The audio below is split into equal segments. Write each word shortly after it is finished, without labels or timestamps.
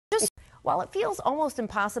While it feels almost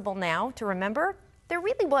impossible now to remember, there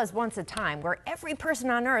really was once a time where every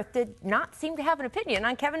person on earth did not seem to have an opinion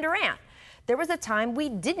on Kevin Durant. There was a time we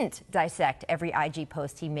didn't dissect every IG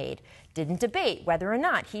post he made, didn't debate whether or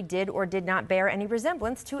not he did or did not bear any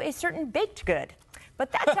resemblance to a certain baked good.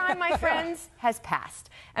 But that time, my friends, has passed,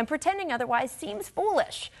 and pretending otherwise seems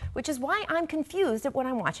foolish, which is why I'm confused at what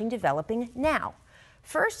I'm watching developing now.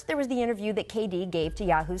 First, there was the interview that KD gave to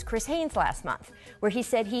Yahoo's Chris Haynes last month, where he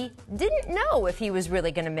said he didn't know if he was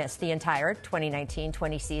really going to miss the entire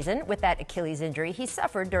 2019-20 season with that Achilles injury he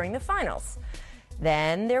suffered during the finals.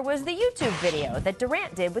 Then there was the YouTube video that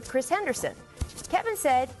Durant did with Chris Henderson. Kevin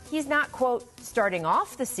said he's not, quote, starting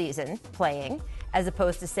off the season playing, as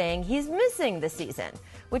opposed to saying he's missing the season,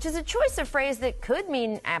 which is a choice of phrase that could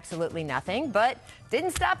mean absolutely nothing, but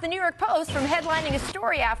didn't stop the New York Post from headlining a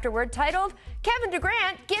story afterward titled, "Kevin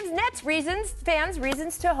Durant gives Nets fans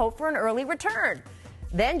reasons to hope for an early return."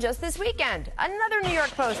 Then just this weekend, another New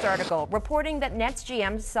York Post article reporting that Nets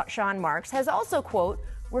GM Sean Marks has also, quote,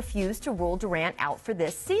 refused to rule Durant out for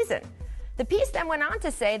this season. The piece then went on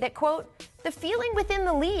to say that, quote, the feeling within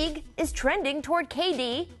the league is trending toward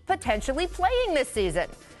KD potentially playing this season.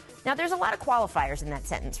 Now, there's a lot of qualifiers in that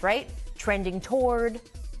sentence, right? Trending toward,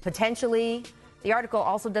 potentially. The article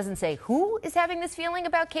also doesn't say who is having this feeling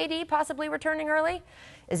about KD possibly returning early.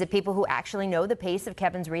 Is it people who actually know the pace of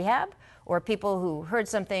Kevin's rehab? Or people who heard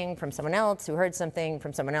something from someone else, who heard something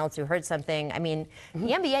from someone else, who heard something? I mean,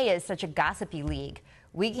 the NBA is such a gossipy league.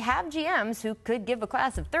 We have GMs who could give a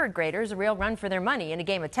class of third graders a real run for their money in a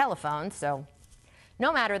game of telephone. So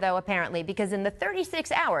no matter, though, apparently, because in the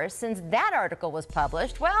 36 hours since that article was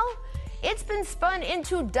published, well, it's been spun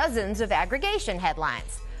into dozens of aggregation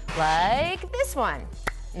headlines. Like this one.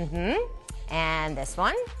 And this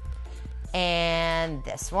one. And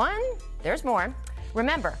this one. There's more.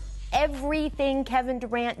 Remember, everything Kevin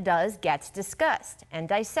Durant does gets discussed and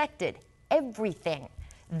dissected. Everything.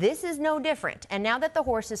 This is no different, and now that the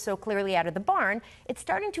horse is so clearly out of the barn, it's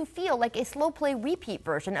starting to feel like a slow play repeat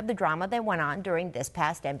version of the drama that went on during this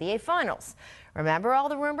past NBA Finals. Remember all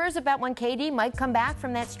the rumors about when KD might come back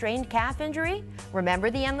from that strained calf injury? Remember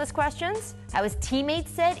the endless questions? How his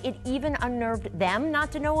teammates said it even unnerved them not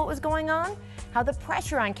to know what was going on? How the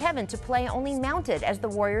pressure on Kevin to play only mounted as the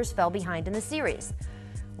Warriors fell behind in the series.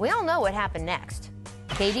 We all know what happened next.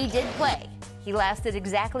 KD did play. He lasted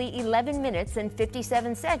exactly 11 minutes and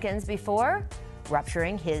 57 seconds before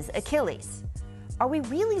rupturing his Achilles. Are we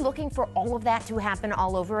really looking for all of that to happen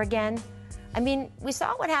all over again? I mean, we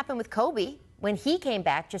saw what happened with Kobe when he came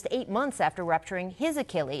back just 8 months after rupturing his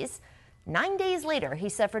Achilles. 9 days later, he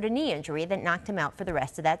suffered a knee injury that knocked him out for the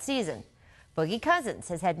rest of that season. Boogie Cousins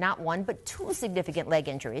has had not one but two significant leg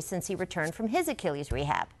injuries since he returned from his Achilles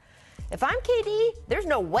rehab. If I'm KD, there's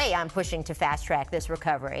no way I'm pushing to fast track this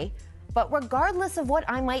recovery. But regardless of what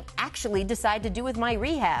I might actually decide to do with my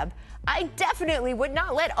rehab, I definitely would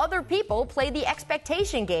not let other people play the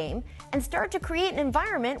expectation game and start to create an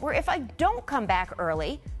environment where if I don't come back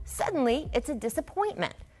early, suddenly it's a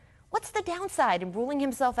disappointment. What's the downside in ruling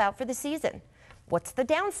himself out for the season? What's the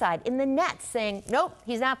downside in the Nets saying, nope,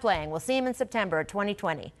 he's not playing, we'll see him in September of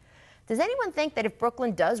 2020? Does anyone think that if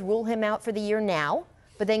Brooklyn does rule him out for the year now,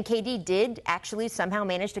 but then KD did actually somehow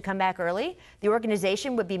manage to come back early, the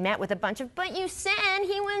organization would be met with a bunch of, but you said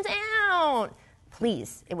he went out.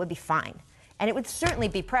 Please, it would be fine. And it would certainly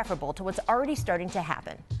be preferable to what's already starting to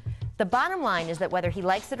happen. The bottom line is that whether he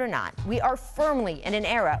likes it or not, we are firmly in an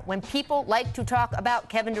era when people like to talk about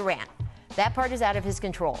Kevin Durant. That part is out of his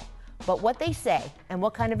control. But what they say and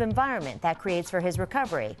what kind of environment that creates for his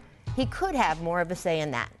recovery, he could have more of a say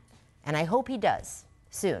in that. And I hope he does,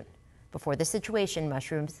 soon, before the situation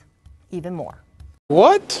mushrooms even more.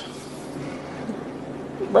 What?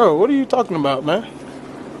 Bro, what are you talking about, man?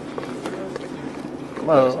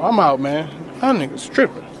 Bro, I'm out, man. That nigga's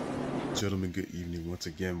tripping. Gentlemen, good evening. Once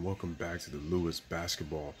again, welcome back to the Lewis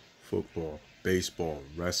Basketball, Football, Baseball,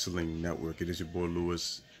 Wrestling Network. It is your boy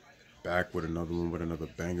Lewis, back with another one, with another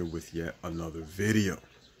banger, with yet another video.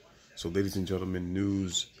 So, ladies and gentlemen,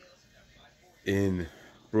 news in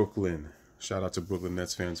Brooklyn. Shout out to Brooklyn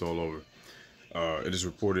Nets fans all over. It is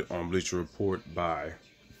reported on Bleacher Report by,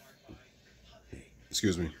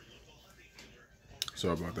 sorry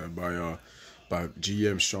about that, by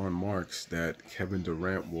GM Sean Marks that Kevin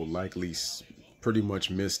Durant will likely pretty much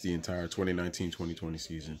miss the entire 2019-2020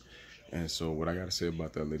 season. And so what I got to say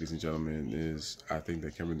about that, ladies and gentlemen, is I think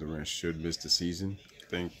that Kevin Durant should miss the season. I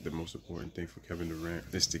think the most important thing for Kevin Durant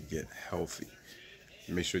is to get healthy.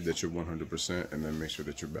 Make sure that you're 100% and then make sure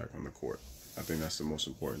that you're back on the court. I think that's the most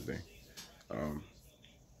important thing.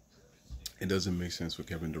 It doesn't make sense for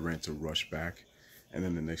Kevin Durant to rush back And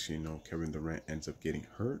then the next thing you know, Kevin Durant ends up getting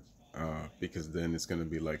hurt because then it's going to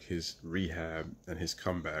be like his rehab and his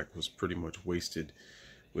comeback was pretty much wasted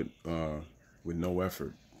with no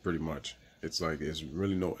effort, pretty much. It's like it's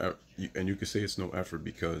really no effort. And you could say it's no effort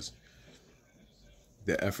because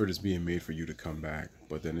the effort is being made for you to come back.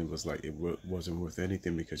 But then it was like it wasn't worth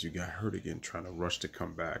anything because you got hurt again trying to rush to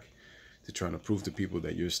come back, to trying to prove to people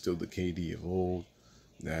that you're still the KD of old,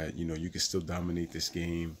 that, you know, you can still dominate this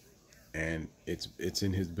game. And it's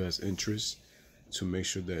in his best interest to make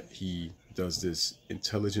sure that he does this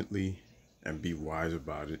intelligently and be wise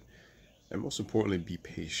about it. And most importantly, be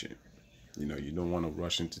patient. You know, you don't want to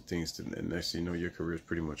rush into things and next thing you know, your career is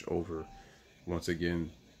pretty much over. Once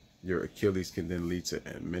again, your Achilles can then lead to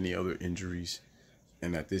many other injuries.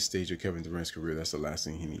 And at this stage of Kevin Durant's career, that's the last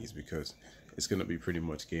thing he needs because it's going to be pretty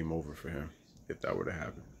much game over for him if that were to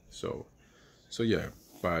happen. So yeah,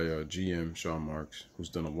 by GM Sean Marks, who's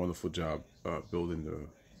done a wonderful job building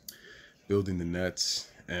the Nets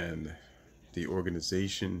and the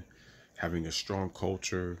organization, having a strong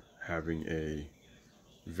culture, having a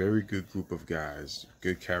very good group of guys,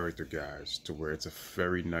 good character guys, to where it's a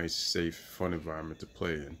very nice, safe, fun environment to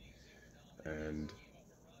play in. And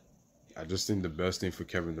I just think the best thing for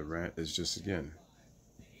Kevin Durant is just, again,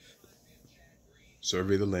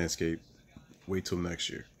 survey the landscape, wait till next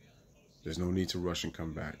year. There's no need to rush and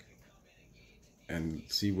come back. And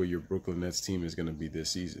see where your Brooklyn Nets team is going to be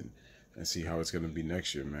this season. And see how it's going to be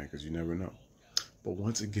next year, man, because you never know. But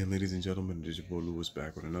once again, ladies and gentlemen, it is your boy Lewis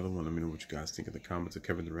back with another one. Let me know what you guys think in the comments of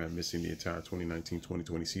Kevin Durant missing the entire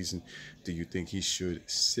 2019-2020 season. Do you think he should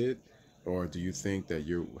sit? Or do you think that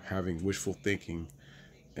you're having wishful thinking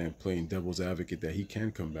and playing devil's advocate that he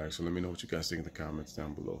can come back? So let me know what you guys think in the comments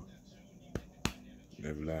down below.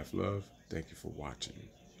 Live, laugh, love. Thank you for watching.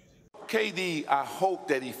 KD, I hope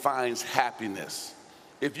that he finds happiness.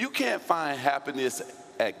 If you can't find happiness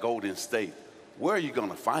at Golden State, where are you going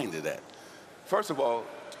to find it at? First of all,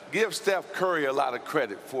 give Steph Curry a lot of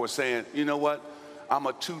credit for saying, you know what, I'm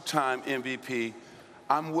a two-time MVP.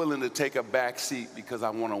 I'm willing to take a back seat because I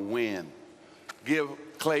want to win. Give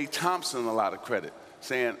Klay Thompson a lot of credit,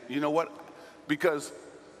 saying, you know what, because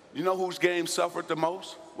you know whose game suffered the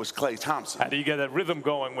most? Was Klay Thompson. How do you get that rhythm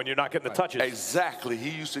going when you're not getting the touches? Exactly. He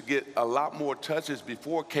used to get a lot more touches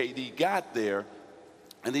before KD got there.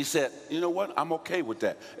 And he said, you know what, I'm okay with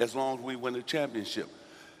that as long as we win the championship.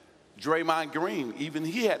 Draymond Green, even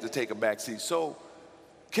he had to take a back seat. So,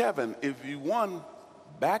 Kevin, if you won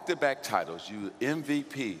back-to-back titles, you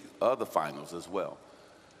MVP of the finals as well,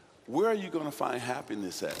 where are you going to find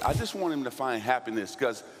happiness at? I just want him to find happiness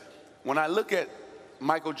because when I look at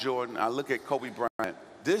Michael Jordan, I look at Kobe Bryant,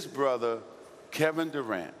 this brother, Kevin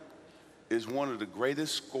Durant, is one of the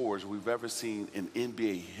greatest scorers we've ever seen in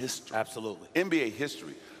NBA history. Absolutely. NBA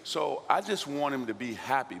history. So I just want him to be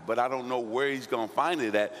happy, but I don't know where he's going to find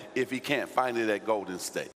it at if he can't find it at Golden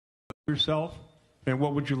State. Yourself, and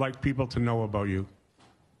what would you like people to know about you?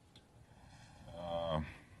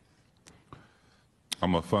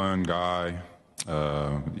 I'm a fun guy.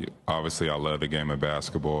 Obviously, I love the game of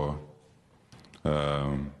basketball.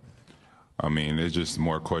 I mean, it's just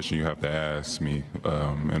more questions you have to ask me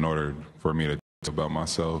in order for me to talk about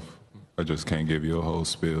myself. I just can't give you a whole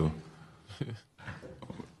spiel.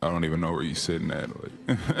 I don't even know where you're sitting at.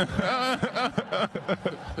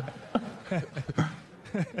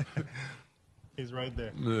 He's right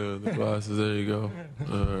there. Yeah, the glasses, there you go.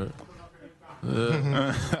 All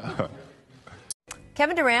right.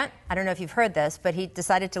 Kevin Durant, I don't know if you've heard this, but he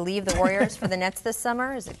decided to leave the Warriors for the Nets this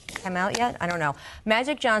summer. Has it come out yet? I don't know.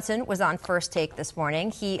 Magic Johnson was on First Take this morning.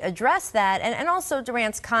 He addressed that and also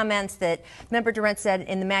Durant's comments that, remember Durant said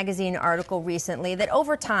in the magazine article recently that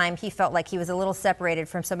over time he felt like he was a little separated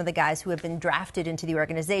from some of the guys who had been drafted into the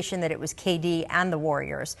organization, that it was KD and the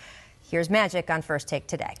Warriors. Here's Magic on First Take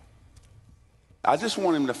today. I just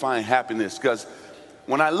want him to find happiness because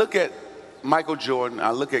when I look at Michael Jordan,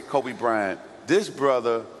 I look at Kobe Bryant, this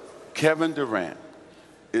brother, Kevin Durant,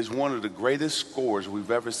 is one of the greatest scorers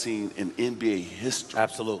we've ever seen in NBA history.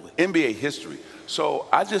 Absolutely. NBA history. So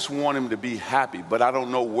I just want him to be happy, but I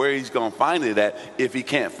don't know where he's going to find it at if he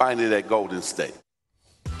can't find it at Golden State.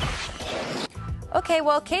 Okay,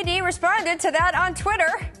 well, KD responded to that on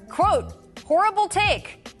Twitter. Quote, horrible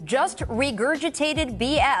take, just regurgitated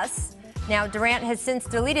BS. Now, Durant has since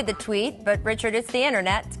deleted the tweet, but Richard, it's the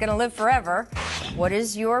internet. It's going to live forever. What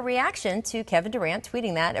is your reaction to Kevin Durant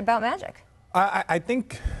tweeting that about Magic? I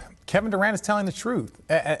think Kevin Durant is telling the truth.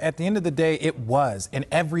 At the end of the day, it was, and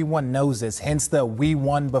everyone knows this, hence the "we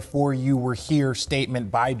won before you were here"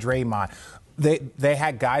 statement by Draymond. they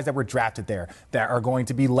had guys that were drafted there that are going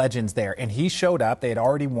to be legends there, and he showed up. They had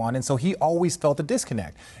already won, and so he always felt a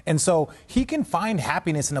disconnect. And so he can find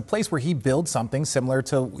happiness in a place where he builds something similar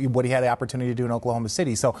to what he had the opportunity to do in Oklahoma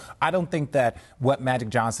City. So I don't think that what Magic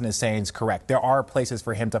Johnson is saying is correct. There are places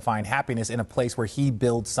for him to find happiness in a place where he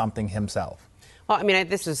builds something himself. Well, I mean,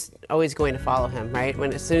 this is always going to follow him, right?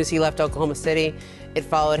 As soon as he left Oklahoma City, it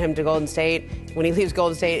followed him to Golden State. When he leaves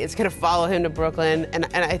Golden State, it's going to follow him to Brooklyn. And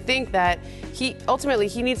I think that he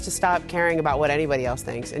needs to stop caring about what anybody else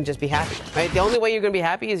thinks and just be happy, right? The only way you're going to be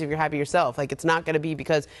happy is if you're happy yourself. Like, it's not going to be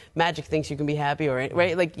because Magic thinks you can be happy,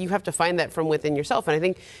 right? Like, you have to find that from within yourself. And I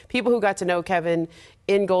think people who got to know Kevin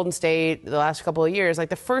in Golden State the last couple of years, like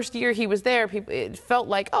the first year he was there, it felt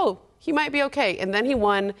like, oh, he might be okay. And then he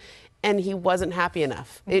won. And he wasn't happy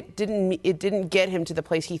enough. It didn't get him to the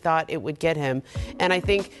place he thought it would get him. And I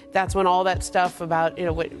think that's when all that stuff about,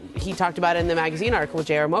 what he talked about in the magazine article with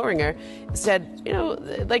J.R. Moehringer said,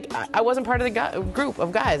 like, I wasn't part of the group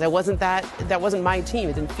of guys. That wasn't my team.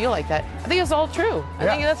 It didn't feel like that. I think it's all true. I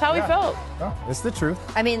think that's how he felt. Well, it's the truth.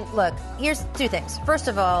 I mean, look, here's two things. First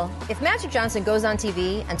of all, if Magic Johnson goes on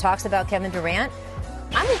TV and talks about Kevin Durant,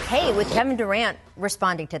 I'm okay with Kevin Durant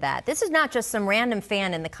responding to that. This is not just some random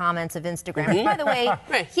fan in the comments of Instagram. Which, by the way,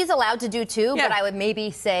 he's allowed to do too, but I would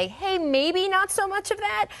maybe say, hey, maybe not so much of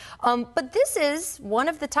that. But this is one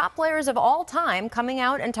of the top players of all time coming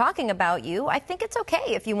out and talking about you. I think it's okay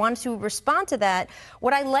if you want to respond to that.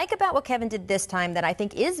 What I like about what Kevin did this time that I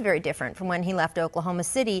think is very different from when he left Oklahoma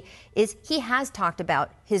City is he has talked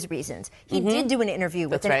about his reasons. He did do an interview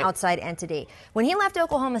with an outside entity. When he left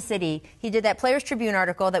Oklahoma City, he did that Players Tribune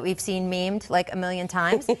article that we've seen memed like a million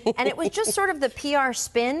times. And it was just sort of the PR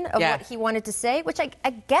spin of what he wanted to say, which I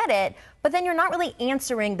get it, but then you're not really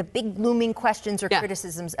answering the big looming questions or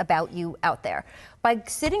criticisms about you out there. By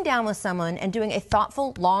sitting down with someone and doing a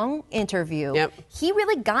thoughtful, long interview, he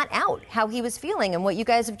really got out how he was feeling and what you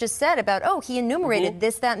guys have just said about, oh, he enumerated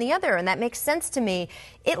this, that, and the other, and that makes sense to me.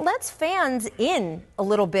 It lets fans in a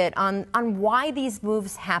little bit on why these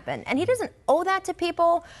moves happen. And he doesn't owe that to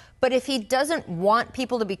people, but if he doesn't want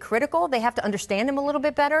people to be critical, they have to understand him a little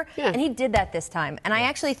bit better. And he did that this time. And I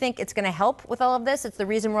actually think it's going to help with all of this. It's the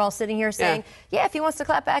reason we're all sitting here saying, if he wants to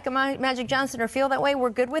clap back at Magic Johnson or feel that way,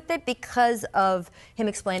 we're good with it because of him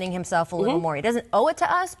explaining himself a little more. He doesn't owe it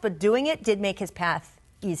to us, but doing it did make his path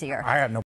easier. I had no